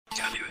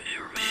Can you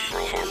hear me?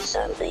 I have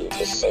something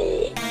to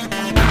say.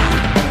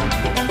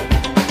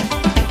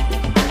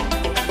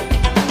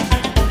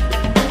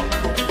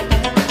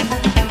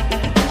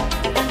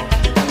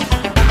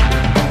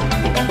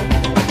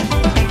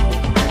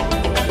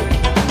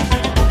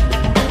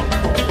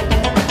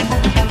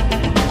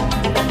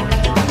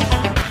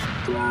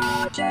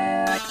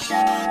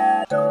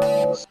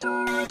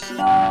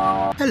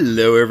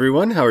 Hello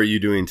everyone, how are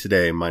you doing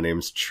today? My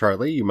name's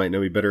Charlie. You might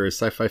know me better as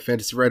sci-fi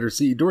fantasy writer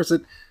C.E.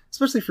 Dorset,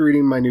 especially for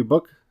reading my new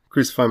book,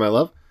 Crucify My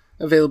Love,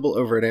 available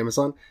over at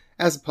Amazon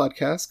as a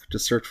podcast.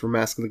 Just search for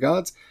Mask of the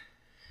Gods,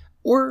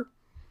 or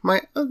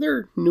my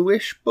other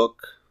newish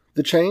book,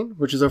 The Chain,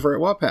 which is over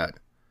at Wattpad.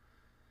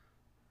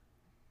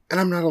 And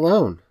I'm not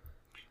alone.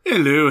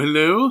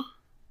 Hello.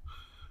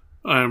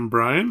 I'm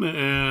Brian,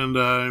 and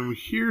I'm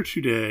here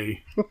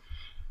today.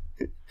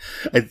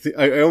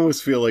 I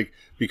almost feel like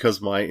because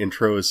my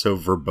intro is so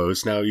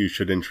verbose now, you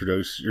should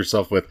introduce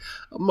yourself with,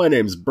 my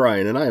name's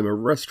Brian, and I am a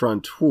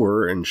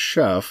restaurateur and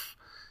chef.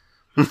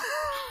 And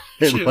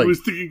Shit, I was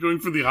thinking going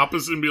for the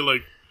opposite and be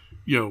like,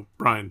 yo,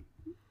 Brian.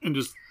 And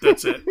just,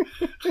 that's it.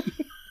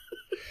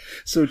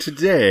 So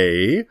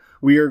today,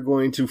 we are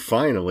going to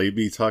finally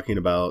be talking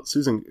about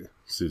Susan.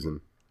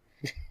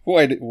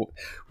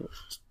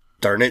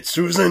 Darn it,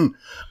 Susan!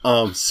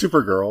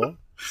 Supergirl.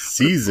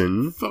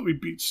 Season. I thought we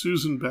beat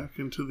Susan back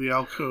into the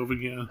alcove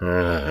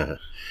again.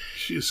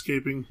 She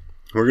escaping.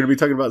 We're going to be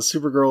talking about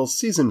Supergirl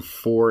Season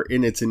 4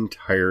 in its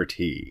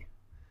entirety.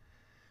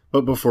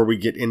 But before we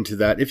get into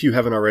that, if you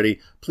haven't already,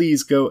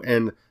 please go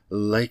and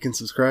like and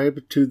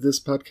subscribe to this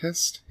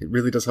podcast. It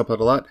really does help out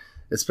a lot,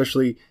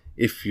 especially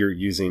if you're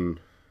using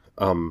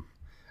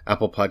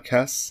Apple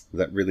Podcasts.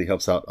 That really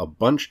helps out a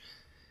bunch.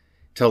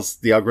 Tells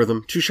the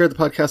algorithm to share the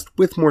podcast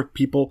with more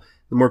people.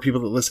 The more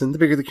people that listen, the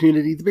bigger the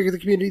community,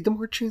 the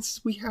more chances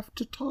we have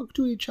to talk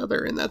to each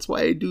other. And that's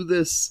why I do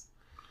this.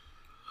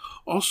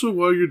 Also,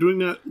 while you're doing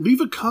that,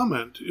 leave a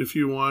comment if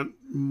you want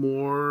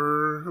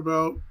more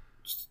about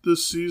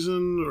this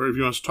season, or if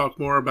you want us to talk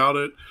more about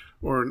it,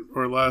 or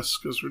less,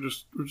 because we're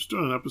just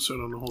doing an episode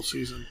on the whole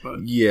season. But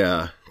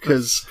yeah,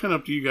 because kind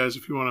of up to you guys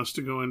if you want us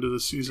to go into the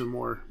season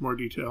more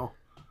detail.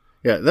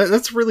 Yeah,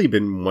 that's really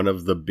been one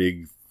of the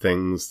big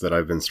things that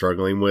I've been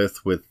struggling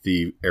with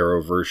the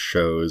Arrowverse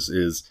shows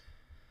is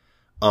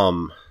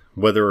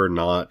whether or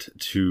not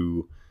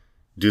to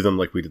do them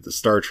like we did the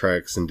Star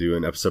Treks and do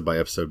an episode by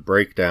episode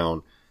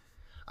breakdown.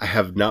 I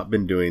have not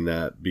been doing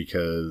that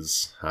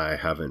because I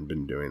haven't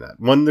been doing that.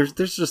 One, there's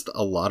just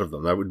a lot of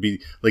them. That would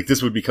be like,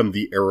 this would become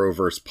the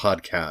Arrowverse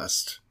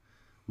podcast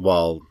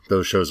while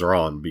those shows are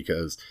on,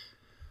 because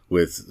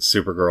with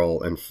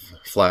Supergirl and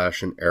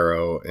Flash and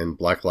Arrow and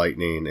Black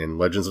Lightning and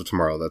Legends of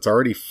Tomorrow, that's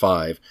already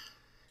 5.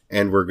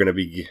 And we're going to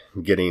be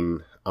getting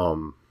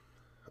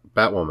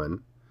Batwoman,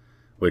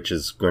 which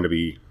is going to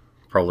be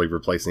probably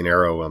replacing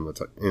Arrow on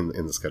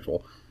in the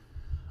schedule.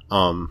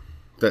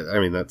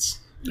 That's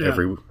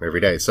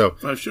every day. So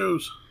 5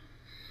 shows.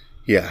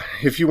 Yeah,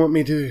 if you want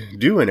me to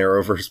do an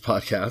Arrowverse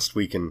podcast,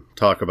 we can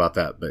talk about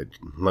that. But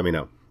let me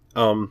know.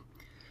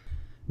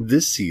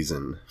 This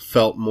season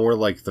felt more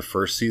like the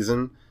first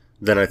season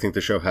than I think the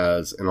show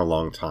has in a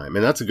long time,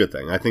 and that's a good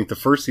thing. I think the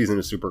first season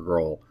of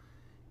Supergirl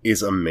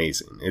is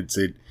amazing.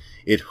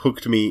 It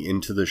hooked me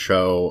into the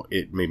show.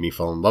 It made me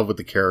fall in love with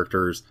the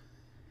characters.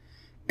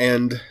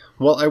 And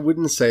while I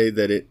wouldn't say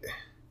that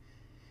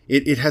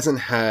it hasn't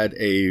had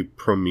a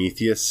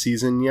Prometheus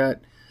season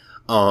yet,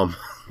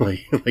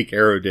 like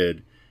Arrow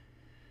did,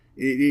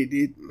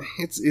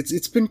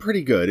 it's been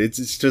pretty good.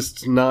 It's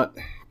just not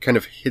kind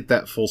of hit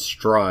that full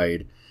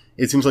stride.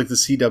 It seems like the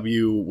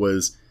CW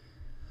was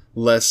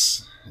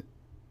less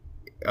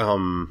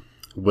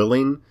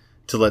willing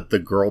to let the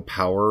girl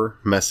power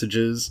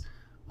messages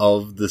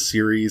of the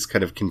series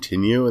kind of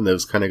continue, and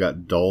those kind of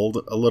got dulled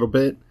a little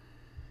bit.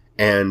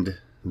 And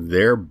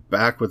they're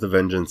back with a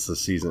vengeance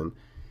this season.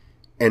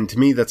 And to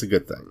me, that's a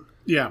good thing.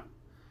 Yeah.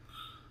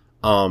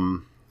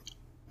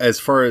 As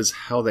far as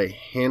how they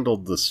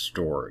handled the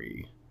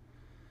story,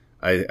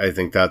 I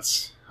think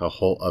that's a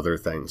whole other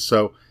thing.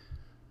 So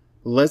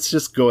let's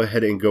just go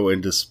ahead and go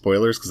into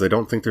spoilers, because I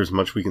don't think there's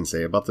much we can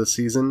say about this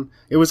season.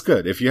 It was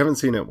good. If you haven't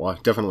seen it,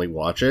 definitely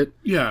watch it.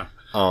 Yeah.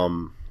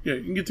 Yeah,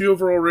 you can get the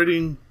overall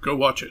rating, go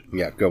watch it.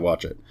 Yeah, go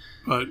watch it.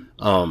 But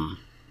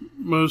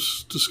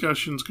most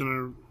discussion's going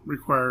to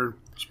require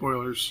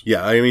spoilers.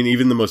 Yeah, I mean,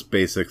 even the most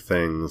basic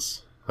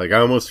things. Like, I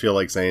almost feel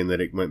like saying that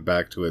it went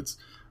back to its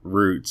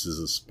roots is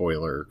a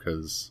spoiler,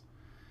 because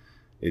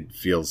it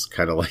feels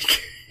kind of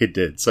like it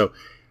did. So,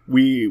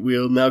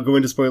 we'll now go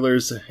into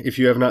spoilers. If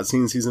you have not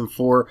seen Season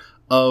 4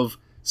 of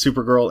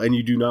Supergirl and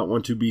you do not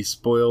want to be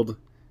spoiled,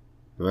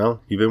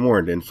 well, you've been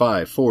warned in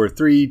 5, 4,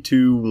 3,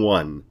 2,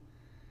 1.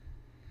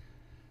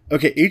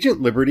 Okay, Agent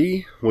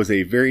Liberty was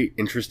a very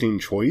interesting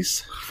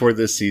choice for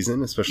this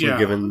season, especially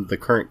given the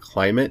current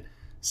climate.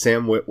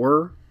 Sam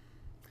Witwer.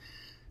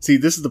 See,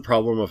 this is the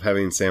problem of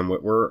having Sam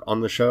Witwer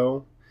on the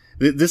show.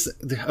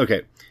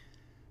 Okay.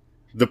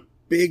 The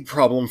big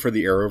problem for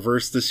the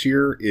Arrowverse this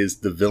year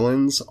is the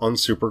villains on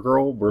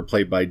Supergirl were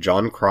played by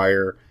John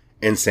Cryer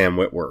and Sam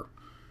Witwer.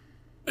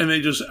 And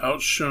they just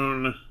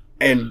outshone...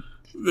 And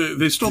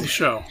they stole the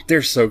show.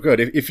 They're so good.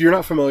 If you're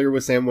not familiar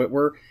with Sam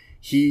Witwer,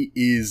 he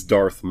is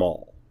Darth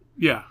Maul.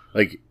 Yeah.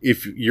 Like,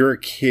 if you're a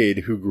kid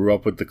who grew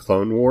up with the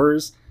Clone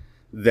Wars,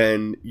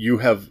 then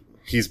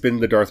he's been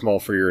the Darth Maul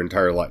for your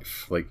entire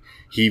life. Like,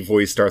 he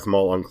voiced Darth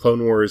Maul on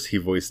Clone Wars, he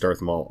voiced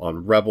Darth Maul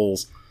on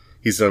Rebels,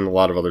 he's done a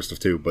lot of other stuff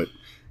too, but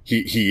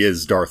he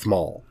is Darth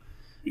Maul.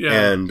 Yeah.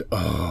 And,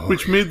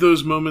 which made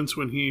those moments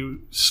when he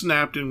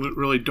snapped and went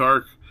really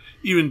dark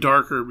even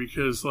darker,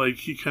 because, like,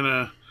 he kind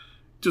of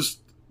just,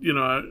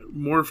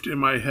 morphed in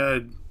my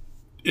head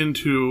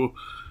into...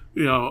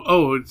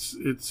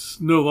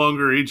 it's no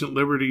longer Agent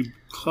Liberty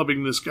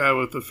clubbing this guy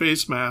with a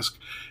face mask.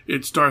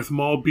 It's Darth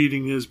Maul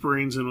beating his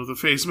brains in with a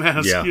face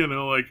mask.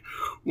 Yeah.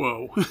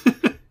 Whoa.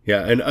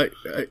 Yeah, and I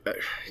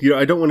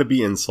don't want to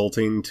be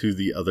insulting to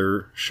the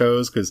other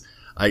shows, because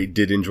I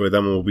did enjoy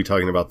them, and we'll be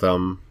talking about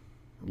them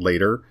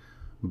later.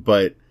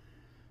 But,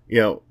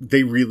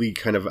 they really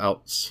kind of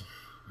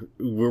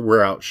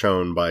were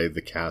outshone by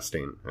the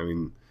casting. I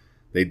mean,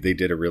 they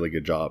did a really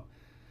good job.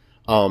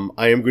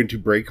 I am going to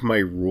break my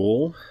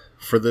rule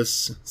for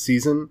this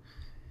season.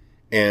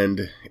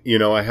 And,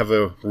 I have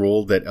a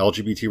rule that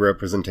LGBT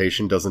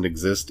representation doesn't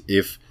exist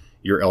if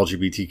your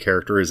LGBT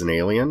character is an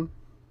alien.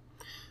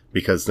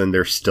 Because then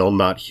they're still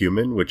not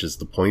human, which is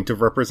the point of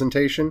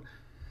representation.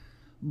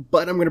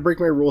 But I'm going to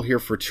break my rule here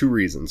for two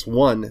reasons.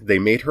 One, they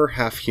made her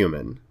half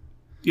human.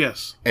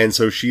 Yes. And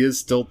so she is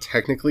still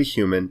technically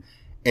human.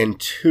 And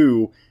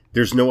two,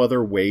 there's no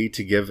other way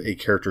to give a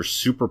character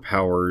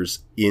superpowers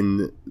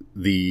in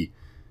the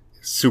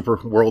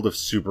world of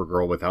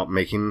Supergirl without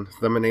making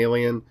them an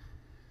alien.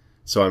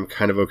 So I'm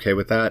kind of okay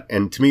with that.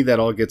 And to me, that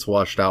all gets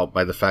washed out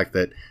by the fact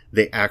that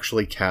they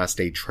actually cast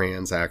a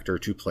trans actor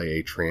to play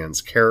a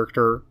trans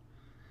character,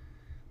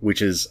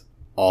 which is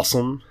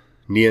awesome.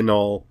 Nia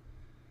Null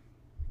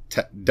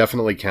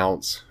definitely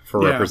counts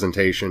for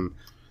representation.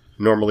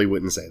 Normally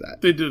wouldn't say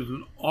that. They did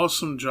an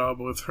awesome job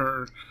with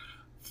her.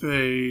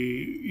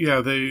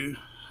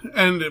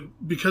 And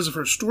because of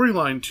her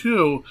storyline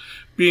too,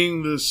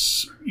 being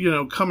this,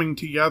 coming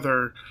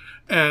together,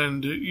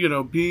 and,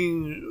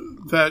 being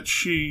that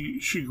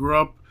she grew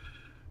up,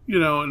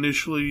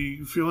 initially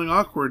feeling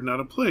awkward and out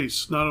of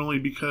place, not only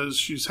because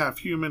she's half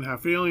human,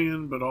 half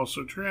alien, but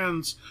also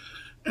trans,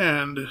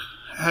 and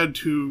had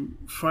to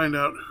find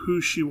out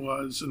who she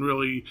was and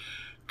really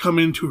come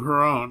into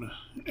her own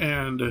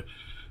and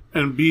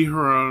be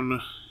her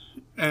own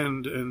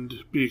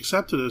and be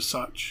accepted as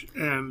such.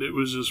 And it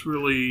was just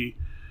really,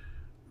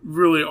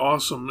 really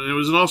awesome. And it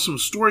was an awesome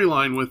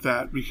storyline with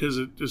that, because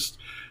it just,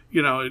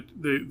 they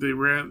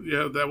ran,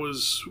 that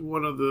was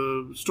one of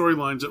the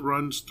storylines that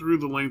runs through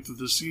the length of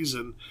the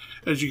season,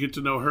 as you get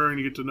to know her and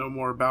you get to know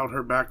more about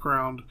her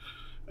background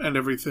and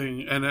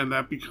everything. And then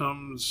that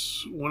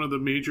becomes one of the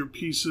major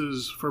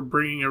pieces for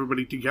bringing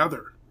everybody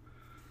together.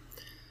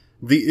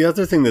 The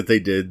other thing that they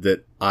did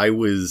that I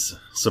was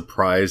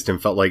surprised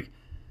and felt like,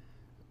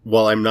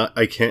 well,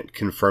 I can't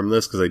confirm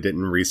this because I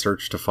didn't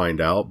research to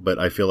find out, but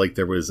I feel like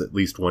there was at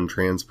least one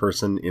trans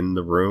person in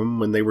the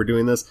room when they were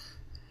doing this.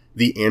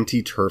 The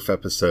anti-turf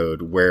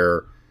episode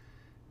where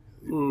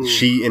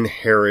she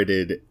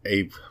inherited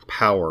a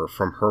power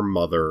from her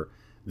mother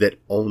that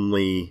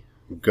only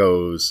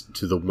goes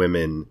to the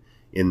women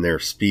in their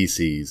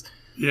species.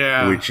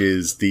 Yeah. Which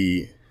is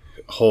the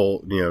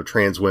whole,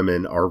 trans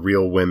women are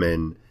real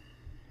women,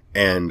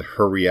 and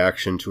her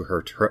reaction to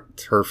her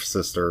turf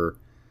sister.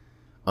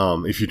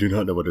 If you do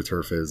not know what a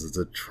TERF is,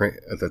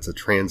 that's a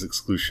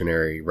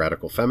trans-exclusionary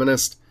radical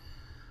feminist.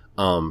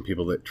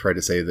 People that try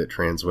to say that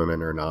trans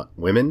women are not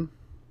women.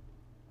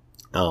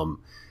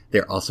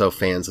 They're also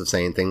fans of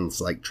saying things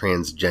like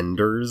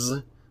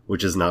transgenders,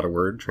 which is not a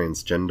word.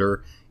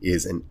 Transgender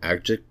is an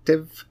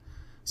adjective.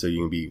 So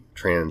you can be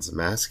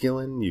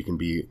trans-masculine, you can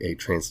be a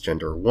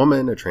transgender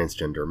woman, a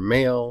transgender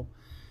male.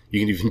 You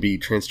can even be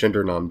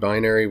transgender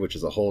non-binary, which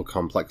is a whole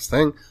complex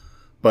thing.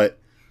 But,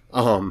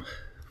 the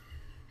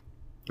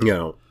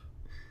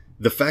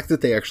fact that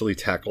they actually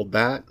tackled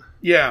that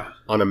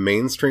on a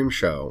mainstream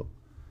show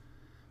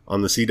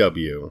on the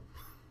CW,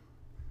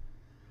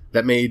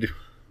 that made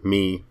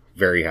me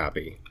very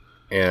happy.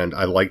 And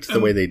I liked the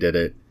way they did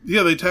it.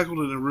 Yeah, they tackled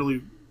it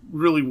really,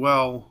 really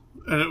well.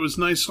 And it was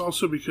nice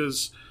also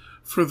because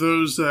for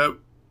those that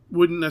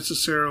wouldn't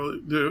necessarily,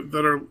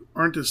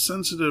 aren't as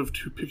sensitive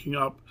to picking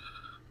up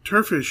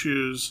turf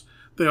issues,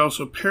 they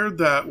also paired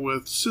that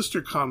with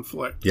sister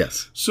conflict.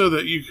 Yes. So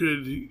that you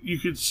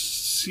could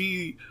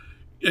see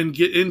and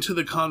get into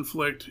the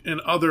conflict in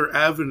other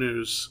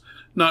avenues,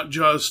 not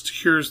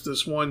just here's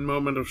this one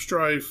moment of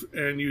strife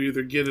and you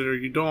either get it or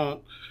you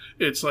don't.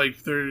 It's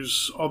like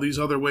there's all these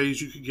other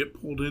ways you could get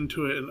pulled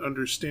into it and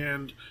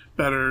understand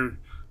better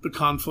the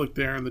conflict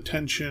there and the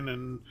tension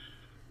and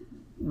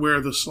where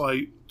the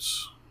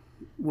slights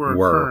were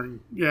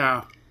occurring.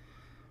 Yeah.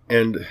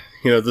 And,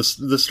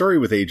 the story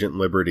with Agent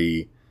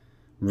Liberty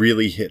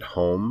really hit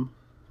home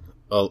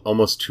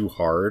almost too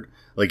hard.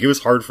 Like, it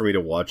was hard for me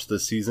to watch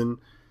this season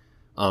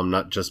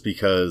Not just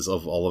because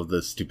of all of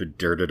the stupid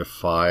Dare to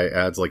Defy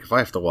ads. Like, if I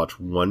have to watch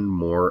one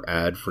more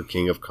ad for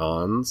King of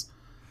Cons,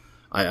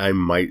 I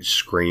might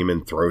scream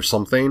and throw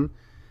something,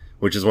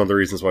 which is one of the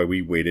reasons why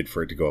we waited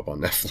for it to go up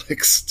on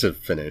Netflix to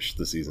finish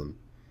the season.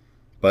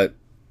 But,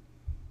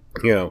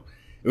 you know,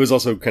 it was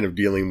also kind of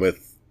dealing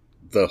with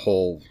the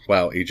whole,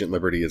 wow, Agent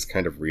Liberty is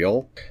kind of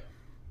real.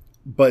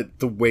 But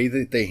the way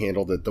that they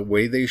handled it, the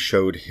way they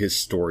showed his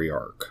story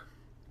arc,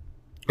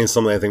 is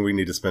something I think we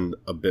need to spend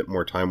a bit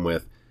more time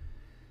with,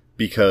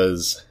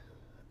 because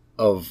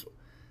of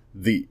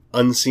the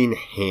unseen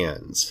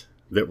hands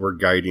that were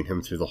guiding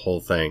him through the whole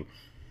thing.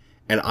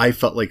 And I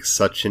felt like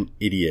such an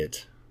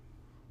idiot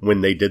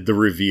when they did the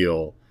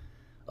reveal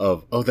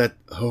of,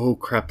 oh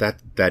crap,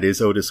 that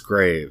is Otis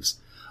Graves.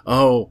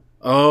 Oh,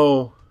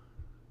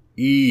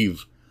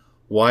 Eve.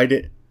 Why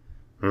didn't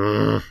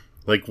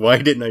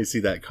I see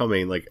that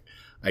coming? Like,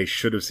 I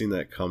should have seen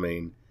that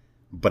coming,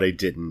 but I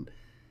didn't.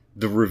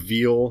 The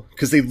reveal,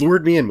 because they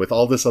lured me in with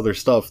all this other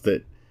stuff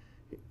that,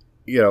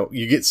 you know,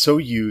 you get so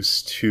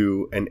used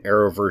to an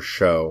Arrowverse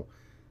show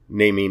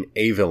naming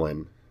a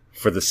villain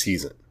for the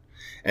season.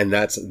 And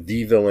that's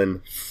the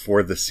villain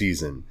for the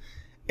season.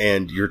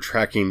 And you're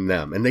tracking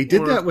them. And they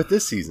did that with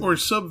this season. Or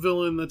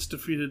sub-villain that's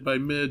defeated by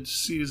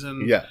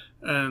mid-season. Yeah.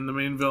 And the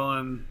main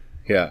villain.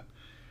 Yeah.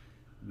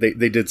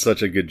 They did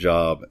such a good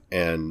job.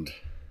 And,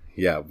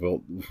 yeah,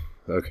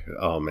 okay.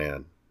 Oh,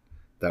 man.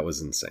 That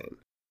was insane.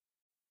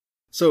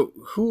 So,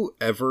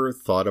 whoever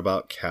thought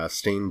about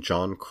casting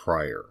John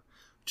Cryer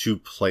to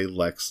play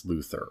Lex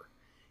Luthor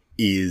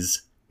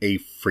is a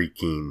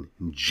freaking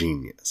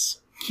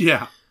genius.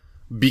 Yeah.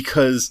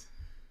 Because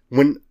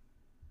when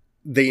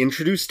they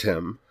introduced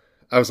him,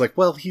 I was like,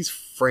 well, he's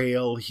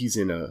frail, he's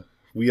in a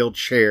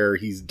wheelchair,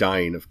 he's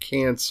dying of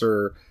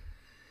cancer.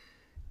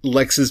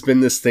 Lex has been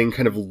this thing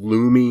kind of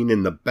looming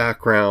in the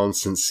background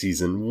since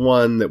season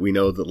 1, that we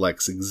know that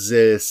Lex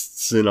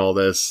exists and all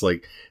this.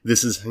 Like,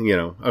 this is, you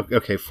know,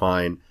 okay,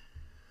 fine.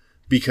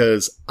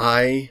 Because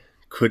I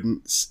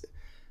couldn't,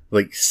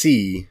 like,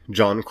 see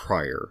John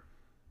Cryer.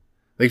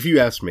 Like, if you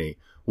asked me,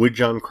 would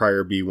John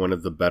Cryer be one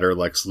of the better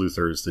Lex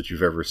Luthors that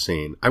you've ever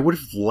seen? I would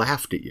have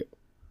laughed at you.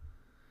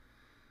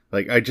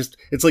 Like,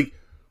 it's like,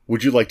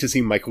 would you like to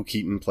see Michael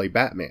Keaton play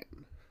Batman?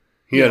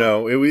 You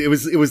know, it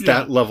was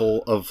that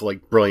level of,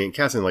 like, brilliant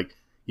casting. Like,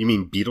 you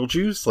mean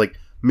Beetlejuice? Like,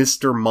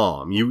 Mr.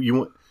 Mom. You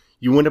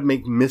want to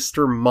make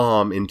Mr.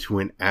 Mom into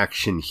an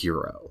action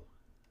hero.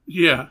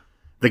 Yeah.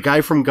 The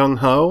guy from Gung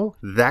Ho?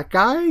 That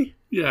guy?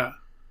 Yeah.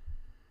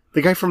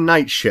 The guy from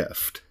Night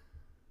Shift.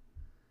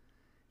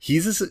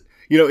 He's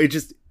you know,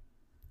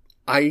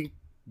 I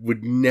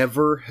would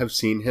never have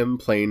seen him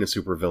playing a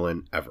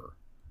supervillain ever.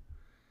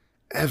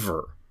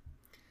 Ever.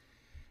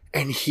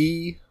 And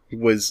he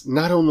was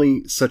not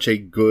only such a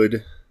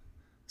good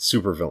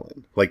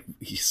supervillain, like,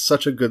 he's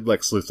such a good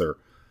Lex Luthor,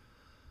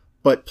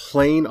 but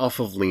playing off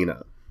of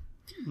Lena.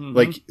 Mm-hmm.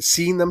 Like,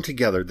 seeing them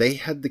together, they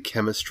had the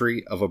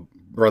chemistry of a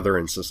brother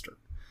and sister.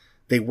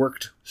 They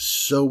worked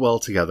so well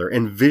together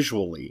and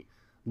visually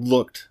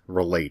looked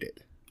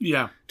related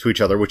to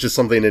each other, which is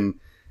something in,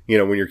 you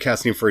know, when you're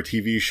casting for a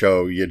TV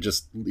show, you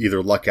just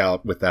either luck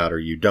out with that or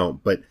you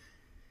don't. But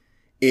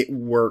it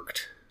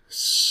worked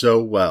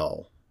so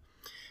well.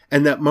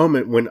 And that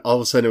moment when all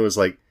of a sudden it was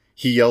like,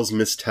 he yells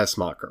Miss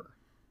Tessmacher.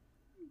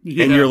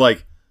 Yeah. And you're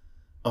like,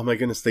 oh my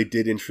goodness, they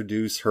did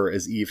introduce her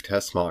as Eve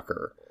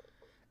Tessmacher.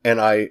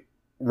 And I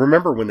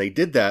remember when they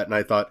did that, and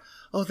I thought,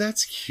 oh,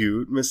 that's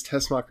cute. Miss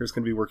Tessmacher's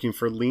going to be working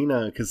for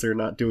Lena because they're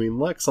not doing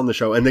Lex on the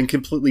show. And then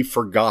completely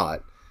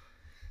forgot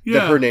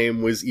that her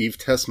name was Eve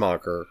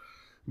Tessmacher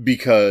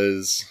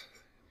because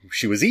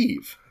she was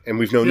Eve. And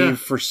we've known Eve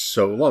for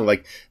so long.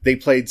 Like, they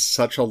played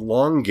such a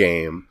long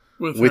game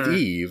with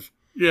Eve.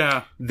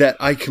 Yeah. That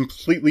I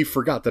completely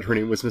forgot that her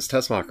name was Miss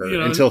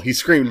Tessmacher until he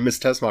screamed Miss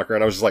Tessmacher,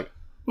 and I was just like,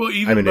 well,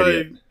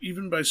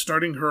 even by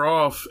starting her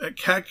off at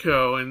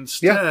Catco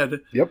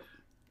instead. Yeah. Yep.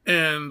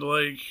 And,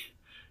 like,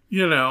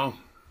 you know,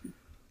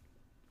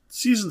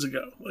 seasons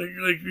ago. Like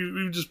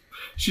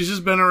she's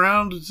just been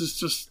around. It's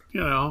just,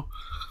 you know.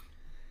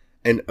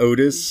 And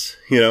Otis,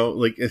 you know,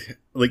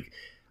 like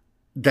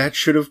that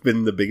should have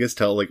been the biggest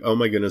tell. Like, oh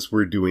my goodness,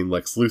 we're doing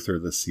Lex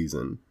Luthor this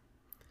season.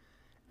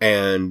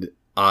 And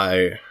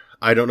I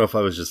don't know if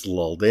I was just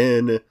lulled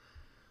in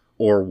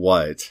or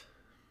what,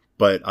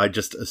 but I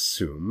just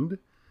assumed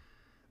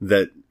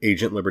that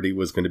Agent Liberty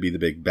was going to be the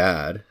big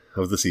bad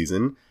of the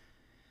season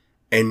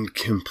and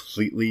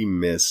completely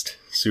missed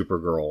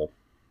Supergirl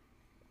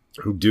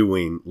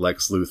doing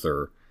Lex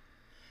Luthor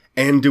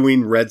and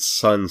doing Red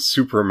Sun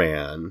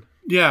Superman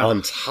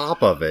on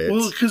top of it.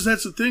 Well, because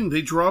that's the thing.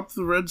 They dropped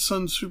the Red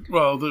Sun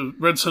the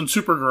Red Sun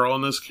Supergirl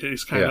in this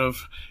case, kind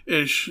of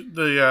ish.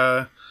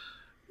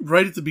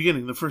 Right at the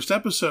beginning, the first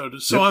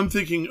episode. So I'm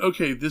thinking,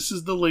 okay, this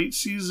is the late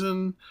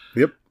season.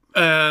 Yep.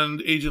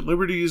 And Agent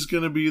Liberty is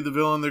going to be the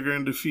villain they're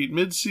going to defeat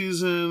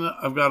mid-season.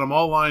 I've got them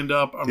all lined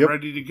up. I'm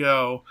ready to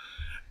go.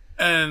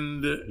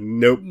 And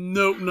nope,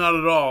 not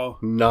at all.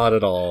 Not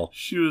at all.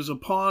 She was a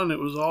pawn. It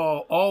was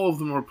all of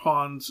them were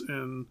pawns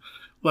in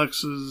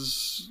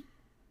Lex's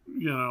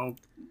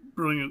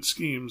brilliant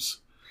schemes.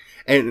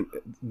 And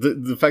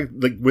the fact,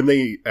 like, when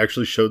they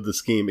actually showed the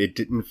scheme, it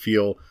didn't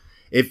feel...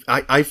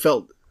 I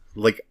felt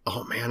like,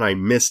 oh man, I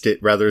missed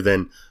it, rather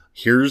than,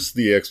 here's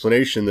the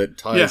explanation that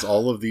ties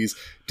all of these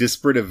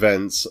disparate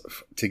events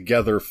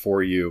together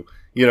for you.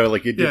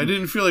 Like it didn't... it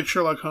didn't feel like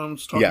Sherlock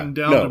Holmes talking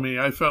down to me.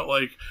 I felt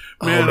like,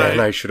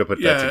 I should have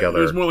put that together.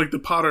 It was more like the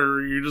Potter,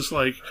 where you're just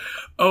like,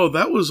 oh,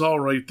 that was all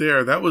right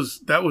there. That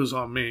was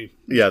on me.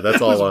 Yeah,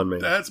 that's all on me.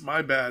 That's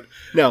my bad.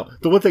 Now,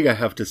 the one thing I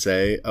have to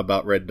say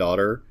about Red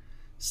Daughter,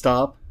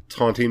 stop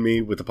taunting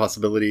me with the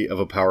possibility of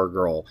a Power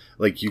Girl.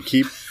 Like, you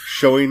keep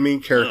showing me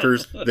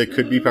characters that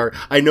could be Power...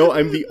 I know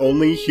I'm the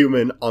only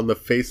human on the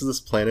face of this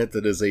planet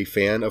that is a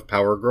fan of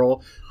Power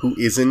Girl who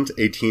isn't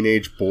a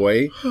teenage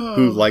boy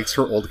who likes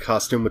her old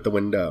costume with the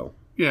window.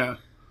 Yeah.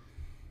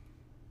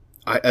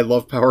 I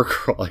love Power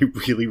Girl. I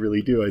really,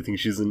 really do. I think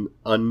she's an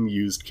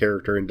unused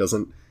character and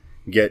doesn't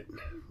get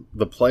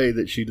the play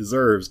that she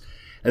deserves.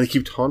 And they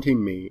keep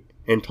taunting me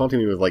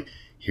with, like,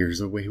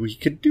 here's a way we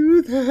could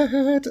do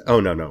that.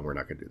 Oh, no, we're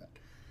not going to do that.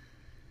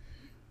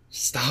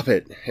 Stop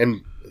it.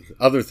 And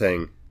other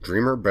thing,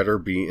 Dreamer better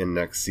be in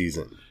next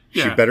season.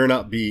 Yeah. She better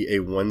not be a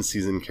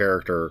one-season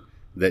character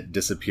that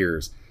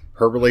disappears.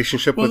 Her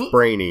relationship with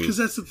Brainy... Because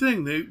that's the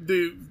thing.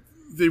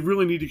 They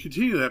really need to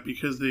continue that,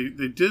 because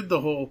they did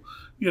the whole,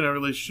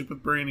 relationship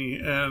with Brainy,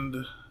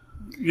 and,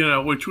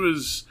 which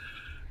was...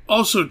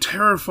 also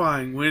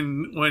terrifying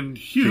when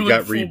he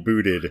got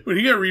rebooted. When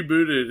he got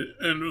rebooted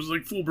and it was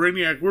like full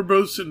Brainiac, we're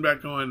both sitting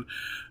back going,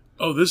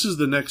 oh, this is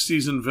the next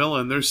season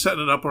villain. They're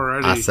setting it up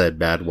already. I said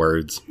bad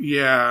words.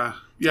 Yeah.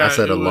 I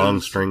said a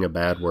long string of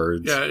bad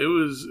words. Yeah, it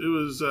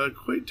was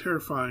quite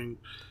terrifying.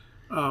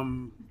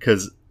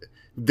 Because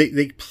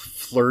they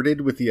flirted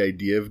with the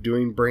idea of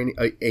doing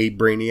a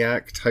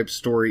Brainiac type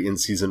story in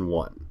season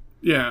 1.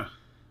 Yeah.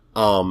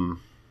 And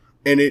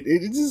it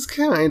is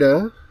kind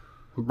of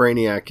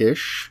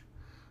Brainiac-ish.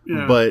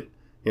 Yeah. But,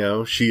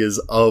 she is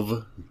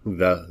of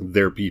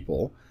their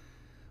people.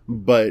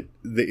 But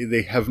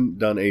they haven't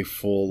done a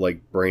full,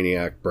 like,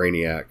 Brainiac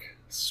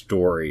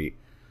story.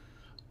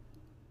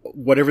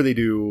 Whatever they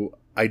do,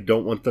 I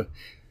don't want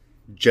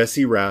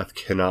Jesse Rath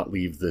cannot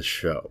leave this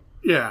show.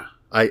 Yeah.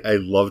 I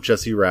love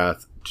Jesse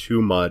Rath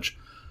too much.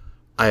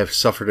 I have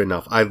suffered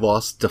enough. I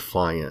lost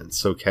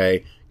Defiance,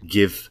 okay?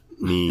 Give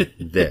me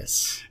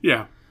this.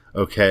 Yeah.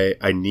 Okay?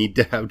 I need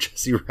to have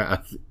Jesse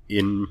Rath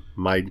in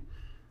my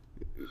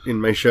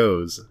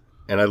shows.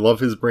 And I love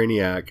his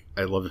Brainiac.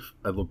 I love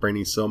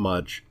Brainy so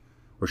much.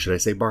 Or should I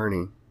say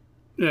Barney?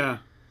 Yeah.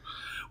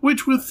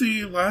 Which, with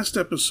the last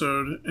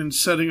episode and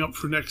setting up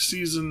for next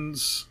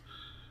season's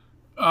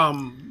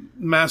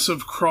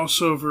massive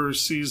crossover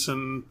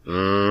season,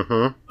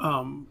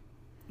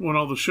 when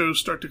all the shows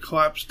start to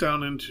collapse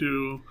down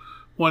into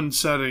one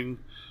setting,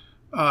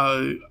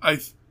 Brainy,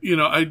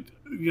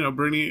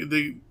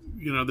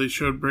 they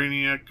showed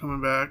Brainiac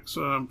coming back,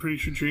 so I'm pretty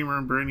sure Dreamer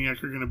and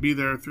Brainiac are going to be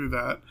there through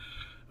that.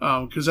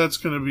 Because that's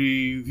going to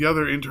be the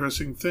other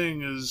interesting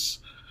thing is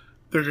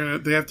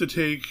they have to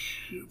take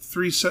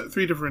three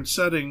different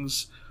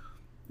settings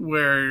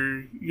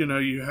where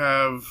you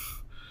have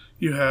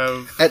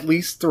at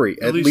least three,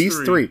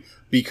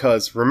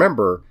 because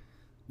remember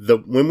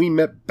when we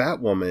met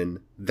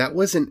Batwoman, that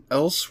was an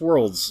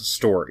Elseworlds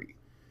story.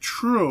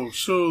 True,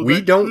 so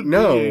we don't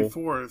know a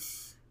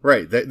fourth.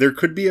 Right, there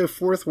could be a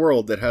fourth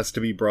world that has to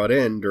be brought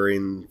in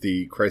during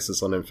the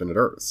Crisis on Infinite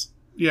Earths.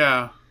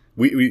 Yeah,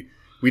 we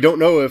don't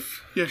know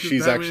if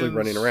she's actually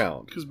running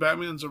around. Because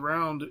Batman's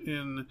around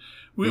in...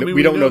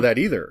 We don't know that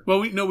either. Well,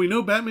 we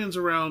know Batman's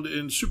around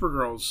in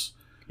Supergirl's.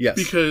 Yes.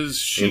 Because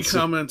she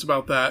comments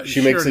about that.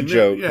 She makes a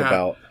joke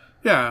about...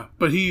 Yeah,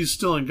 but he's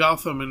still in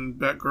Gotham and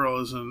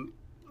Batgirl isn't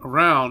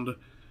around.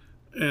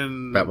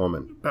 And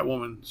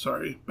Batwoman,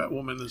 sorry.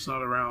 Batwoman is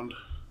not around.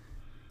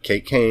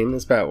 Kate Kane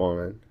is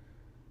Batwoman.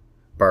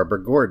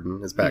 Barbara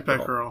Gordon is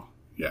Batgirl.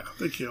 Yeah,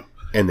 thank you.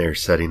 And they're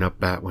setting up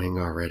Batwing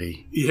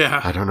already.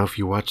 Yeah. I don't know if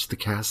you watched the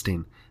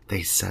casting.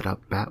 They set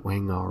up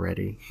Batwing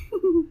already.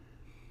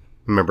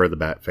 Member of the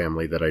Bat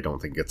family that I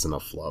don't think gets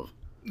enough love.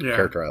 Yeah.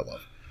 Character I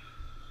love.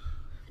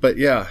 But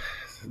yeah,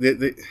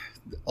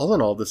 all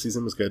in all, this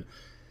season was good.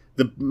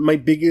 My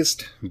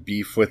biggest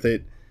beef with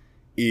it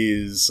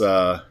is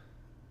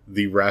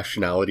the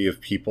rationality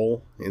of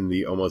people in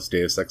the almost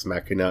Deus Ex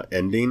Machina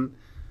ending,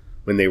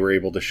 when they were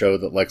able to show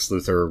that Lex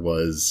Luthor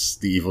was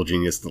the evil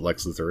genius that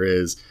Lex Luthor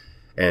is,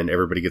 and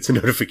everybody gets a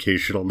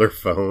notification on their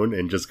phone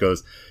and just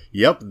goes,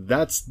 yep,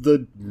 that's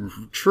the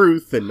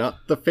truth and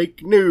not the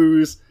fake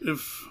news.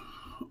 If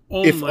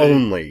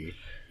only.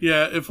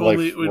 Yeah, if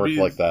only it would be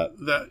like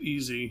that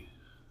easy.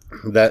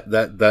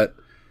 That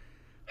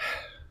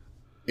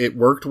it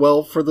worked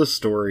well for the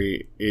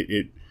story.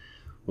 It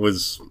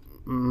was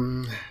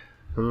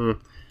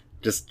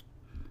just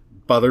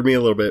bothered me a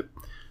little bit,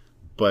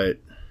 but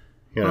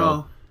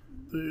well,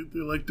 they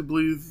like to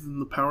believe in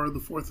the power of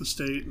the Fourth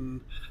Estate, and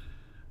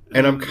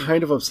I'm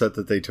kind of upset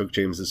that they took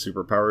James's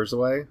superpowers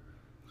away.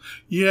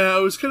 Yeah, I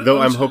was kind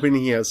of... I'm hoping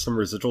he has some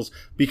residuals,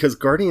 because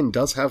Guardian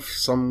does have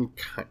some...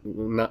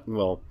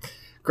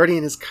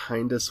 Guardian is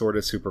kind of sort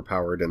of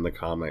superpowered in the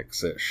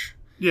comics-ish.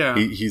 Yeah.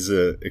 He's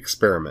a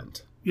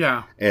experiment.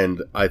 Yeah.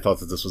 And I thought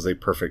that this was a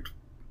perfect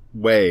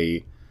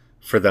way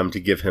for them to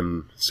give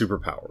him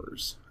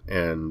superpowers.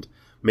 And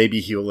maybe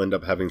he'll end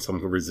up having some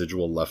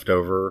residual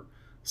leftover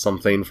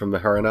something from the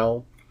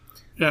Harrenhal.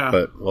 Yeah.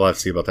 But we'll have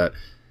to see about that.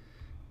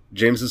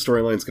 James's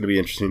storyline is going to be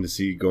interesting to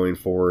see going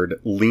forward.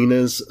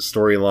 Lena's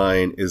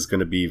storyline is going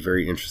to be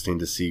very interesting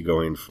to see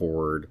going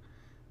forward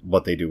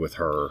what they do with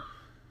her.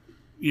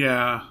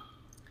 Yeah.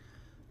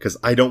 Because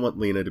I don't want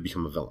Lena to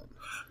become a villain.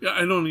 Yeah,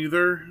 I don't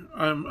either.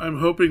 I'm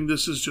hoping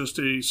this is just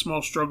a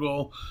small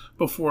struggle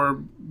before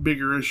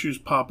bigger issues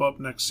pop up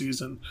next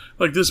season.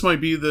 Like, this might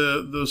be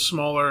some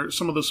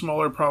of the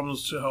smaller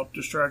problems to help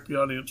distract the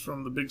audience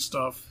from the big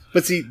stuff.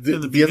 But see,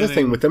 the other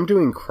thing, with them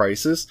doing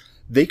Crisis,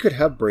 they could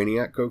have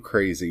Brainiac go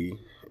crazy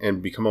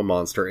and become a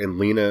monster, and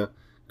Lena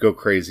go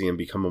crazy and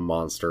become a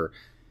monster.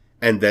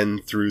 And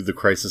then through the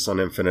Crisis on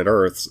Infinite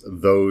Earths,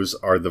 those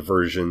are the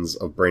versions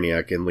of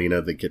Brainiac and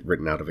Lena that get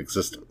written out of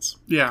existence.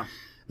 Yeah.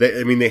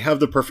 They have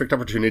the perfect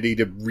opportunity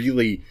to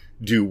really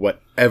do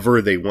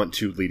whatever they want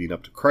to leading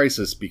up to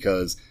Crisis,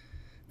 because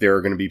there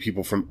are going to be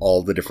people from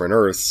all the different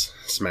Earths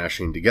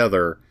smashing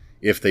together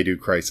if they do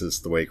Crisis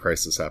the way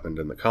Crisis happened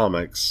in the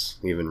comics,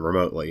 even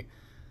remotely.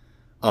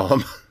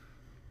 One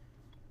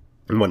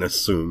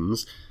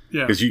assumes.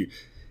 Yeah. Because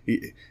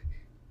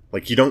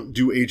you don't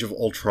do Age of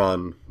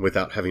Ultron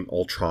without having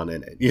Ultron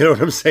in it. You know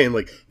what I'm saying?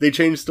 Like, they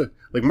changed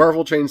like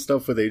Marvel changed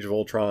stuff with Age of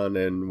Ultron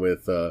and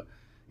with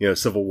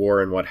Civil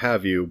War and what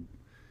have you,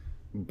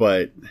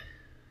 but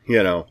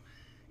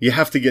you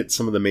have to get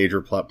some of the major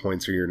plot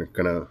points or you're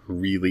going to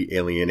really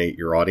alienate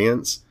your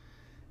audience,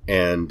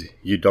 and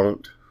you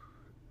don't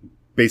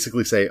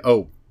basically say,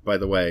 oh, by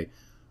the way,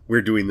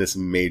 we're doing this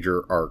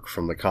major arc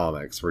from the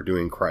comics, we're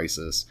doing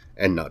Crisis,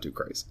 and not do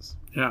Crisis.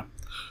 Yeah.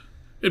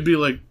 It'd be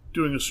like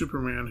doing a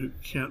Superman who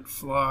can't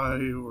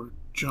fly or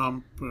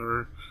jump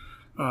or...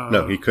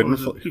 no, he couldn't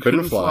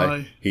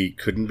fly. He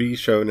couldn't be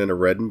shown in a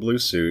red and blue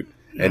suit.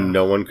 Yeah. And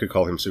no one could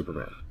call him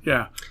Superman.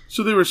 Yeah.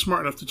 So they were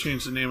smart enough to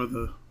change the name of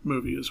the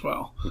movie as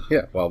well.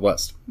 Yeah, Wild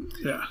West.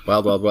 Yeah.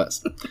 Wild, Wild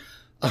West.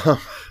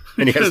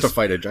 And he has to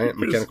fight a giant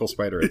mechanical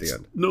spider at the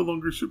end. No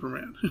longer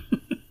Superman.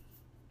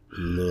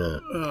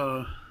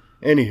 Yeah.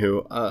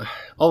 Anywho,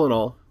 all in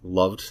all,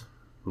 loved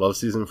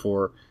season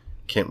 4.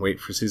 Can't wait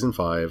for season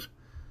 5.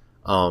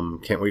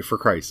 Can't wait for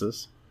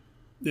Crisis.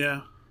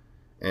 Yeah.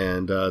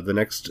 And the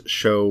next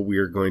show we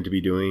are going to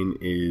be doing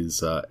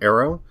is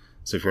Arrow.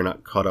 So if you're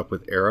not caught up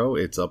with Arrow,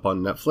 it's up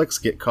on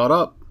Netflix. Get caught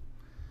up.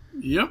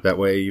 Yep. That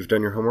way you've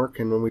done your homework,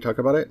 and when we talk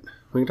about it,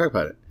 we can talk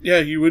about it. Yeah,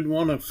 you wouldn't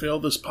want to fail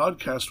this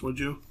podcast, would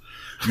you?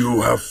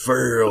 You have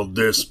failed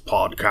this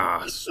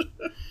podcast.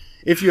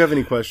 If you have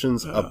any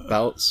questions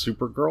about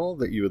Supergirl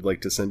that you would like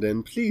to send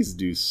in, please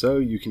do so.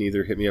 You can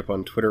either hit me up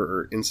on Twitter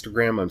or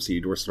Instagram. I'm C.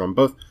 Dorset on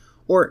both.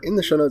 Or in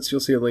the show notes, you'll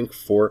see a link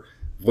for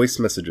voice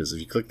messages. If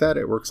you click that,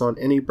 it works on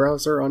any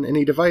browser, on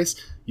any device.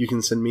 You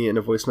can send me in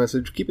a voice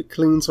message. Keep it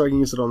clean so I can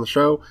use it on the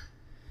show,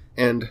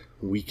 and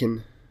we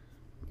can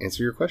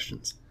answer your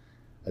questions.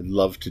 I'd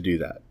love to do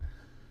that.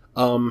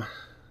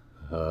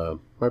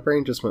 My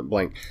brain just went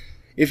blank.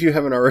 If you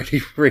haven't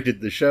already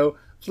rated the show,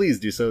 please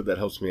do so. That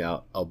helps me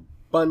out a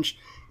bunch.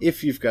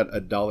 If you've got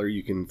 $1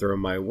 you can throw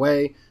my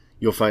way,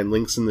 you'll find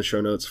links in the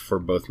show notes for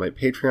both my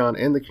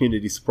Patreon and the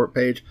community support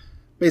page.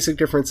 Basic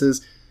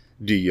differences: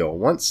 do you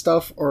want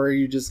stuff, or are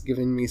you just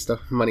giving me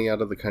money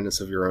out of the kindness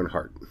of your own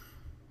heart?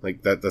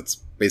 Like, that's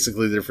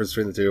basically the difference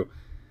between the two.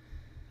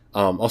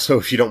 Also,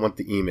 if you don't want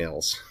the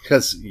emails,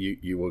 because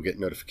you will get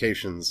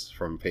notifications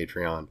from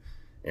Patreon,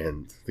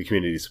 and the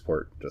community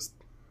support just,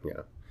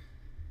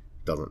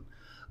 doesn't.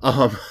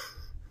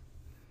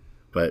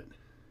 But,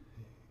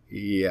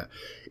 yeah.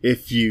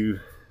 If you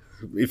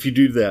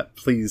do that,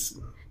 please,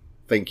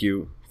 thank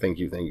you.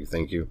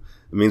 It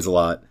means a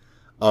lot.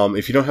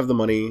 If you don't have the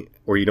money,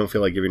 or you don't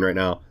feel like giving right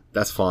now,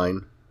 that's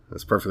fine.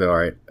 That's perfectly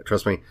alright.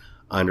 Trust me,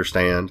 I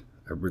understand.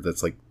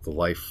 That's like the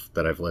life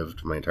that I've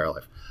lived my entire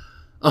life.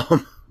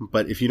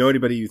 But if you know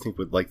anybody you think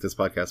would like this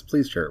podcast,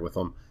 please share it with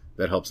them.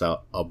 That helps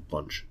out a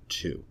bunch,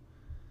 too.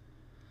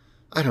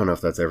 I don't know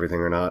if that's everything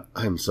or not.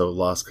 I'm so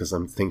lost because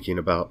I'm thinking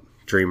about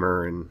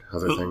Dreamer and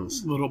other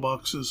things. Little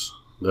boxes.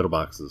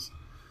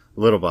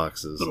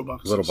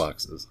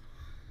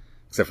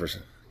 Except for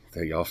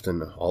they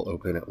often all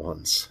open at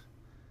once.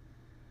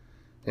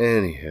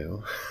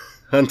 Anywho,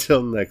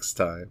 until next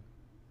time,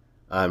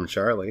 I'm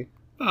Charlie.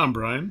 I'm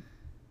Brian.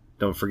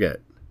 Don't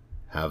forget,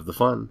 have the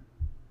fun.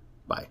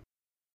 Bye.